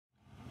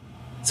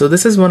So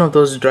this is one of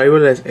those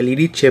driverless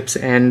LED chips,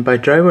 and by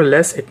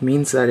driverless it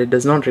means that it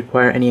does not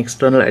require any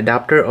external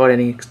adapter or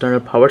any external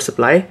power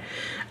supply.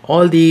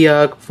 All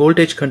the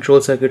voltage control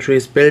circuitry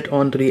is built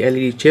onto the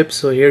LED chip.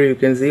 So here you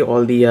can see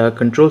all the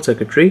control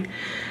circuitry,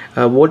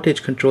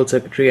 voltage control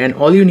circuitry, and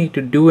all you need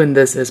to do in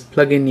this is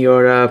plug in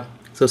your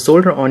so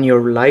solder on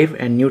your live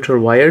and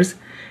neutral wires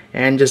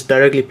and just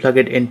directly plug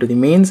it into the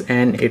mains,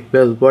 and it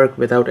will work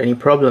without any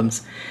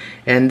problems.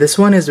 And this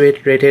one is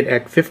rated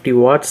at 50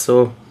 watts,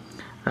 so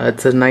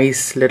it's a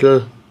nice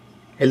little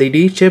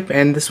LED chip,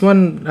 and this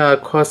one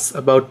costs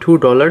about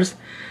 $2.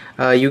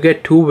 You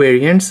get two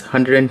variants,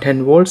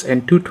 110 volts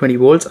and 220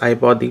 volts. I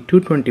bought the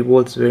 220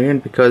 volts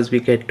variant because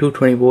we get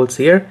 220 volts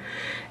here,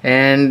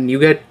 and you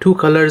get two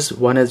colors.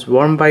 One is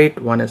warm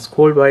white, one is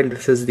cold white.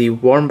 This is the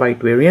warm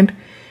white variant,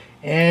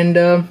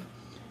 and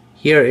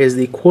here is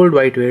the cold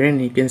white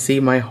variant. You can see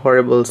my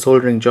horrible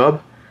soldering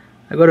job.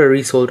 I gotta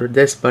resolder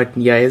this, but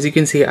yeah, as you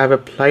can see, I've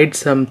applied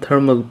some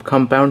thermal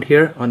compound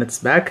here on its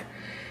back.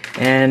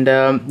 And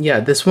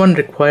yeah, this one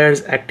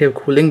requires active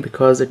cooling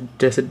because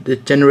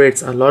it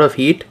generates a lot of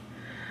heat.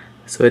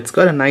 So it's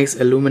got a nice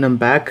aluminum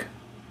back.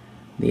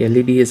 The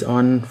LED is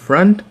on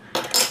front,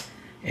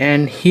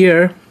 and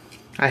here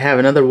I have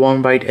another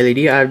warm white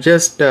LED. I've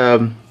just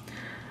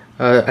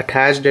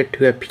attached it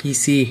to a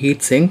PC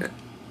heatsink.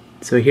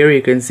 So here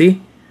you can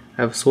see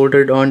I've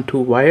soldered on two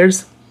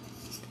wires,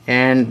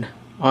 and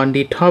on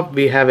the top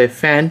we have a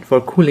fan for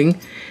cooling.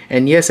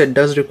 And yes, it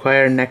does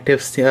require an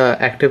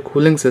active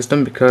cooling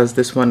system because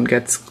this one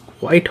gets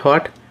quite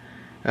hot,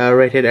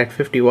 rated at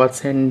 50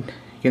 watts. And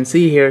you can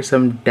see here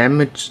some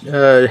damage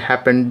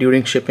happened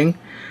during shipping,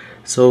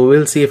 so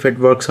we'll see if it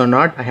works or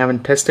not. I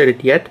haven't tested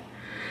it yet,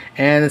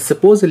 and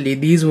supposedly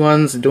these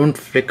ones don't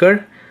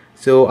flicker,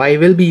 so I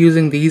will be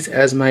using these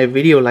as my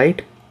video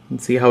light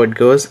and see how it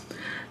goes.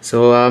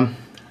 So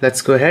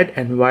let's go ahead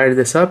and wire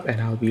this up, and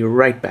I'll be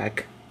right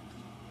back.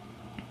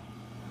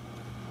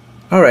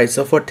 Alright,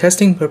 so for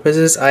testing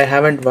purposes I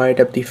haven't wired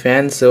up the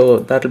fan, so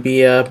that'll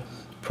be a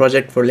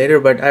project for later,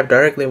 but I've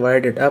directly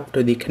wired it up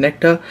to the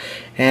connector,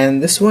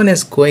 and this one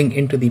is going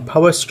into the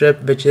power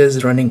strip, which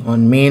is running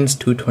on mains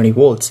 220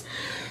 volts.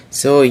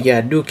 So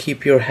yeah, do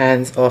keep your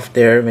hands off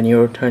there when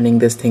you're turning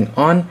this thing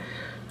on.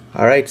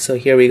 Alright, so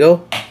here we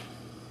go.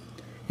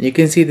 You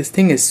can see this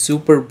thing is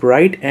super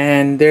bright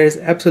and there's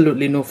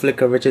absolutely no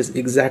flicker, which is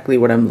exactly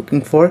what I'm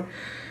looking for.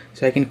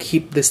 So I can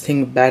keep this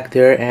thing back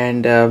there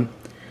and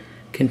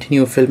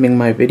continue filming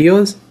my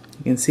videos.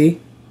 You can see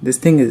this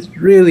thing is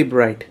really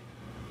bright.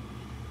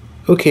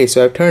 Okay,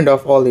 so I've turned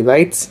off all the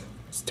lights.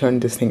 Let's turn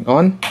this thing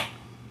on.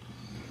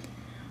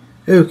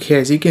 Okay,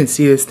 as you can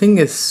see, this thing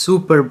is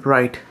super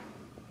bright.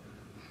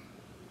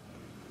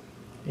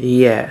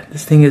 Yeah,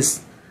 this thing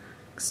is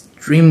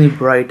extremely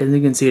bright. As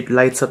you can see, it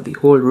lights up the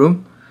whole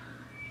room.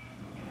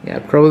 Yeah,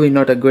 probably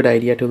not a good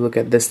idea to look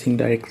at this thing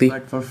directly,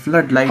 but for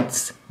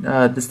floodlights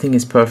this thing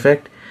is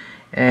perfect.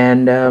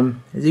 And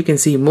as you can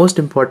see, most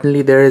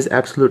importantly, there is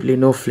absolutely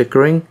no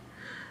flickering.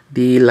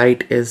 The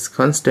light is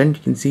constant.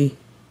 You can see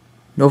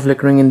no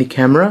flickering in the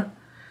camera,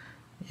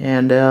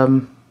 and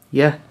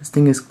yeah, this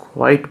thing is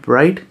quite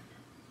bright.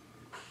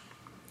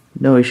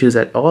 No issues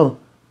at all.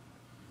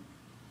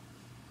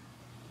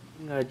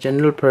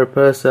 General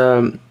purpose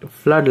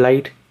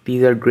floodlight,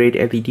 these are great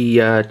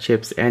LED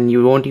chips, and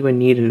you won't even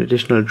need an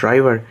additional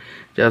driver.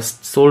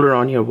 Just solder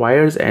on your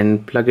wires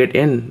and plug it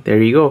in.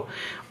 There you go.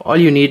 All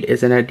you need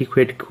is an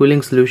adequate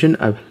cooling solution,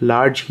 a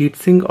large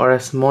heatsink or a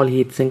small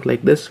heatsink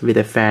like this with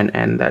a fan,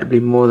 and that'll be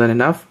more than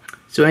enough.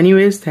 So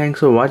anyways, thanks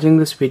for watching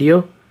this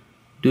video.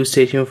 Do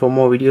stay tuned for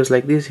more videos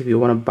like this. If you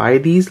want to buy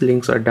these,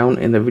 links are down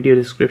in the video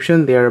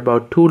description. They are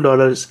about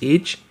 $2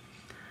 each.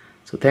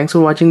 So thanks for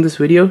watching this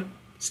video.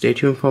 Stay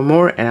tuned for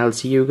more, and I'll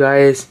see you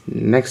guys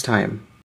next time.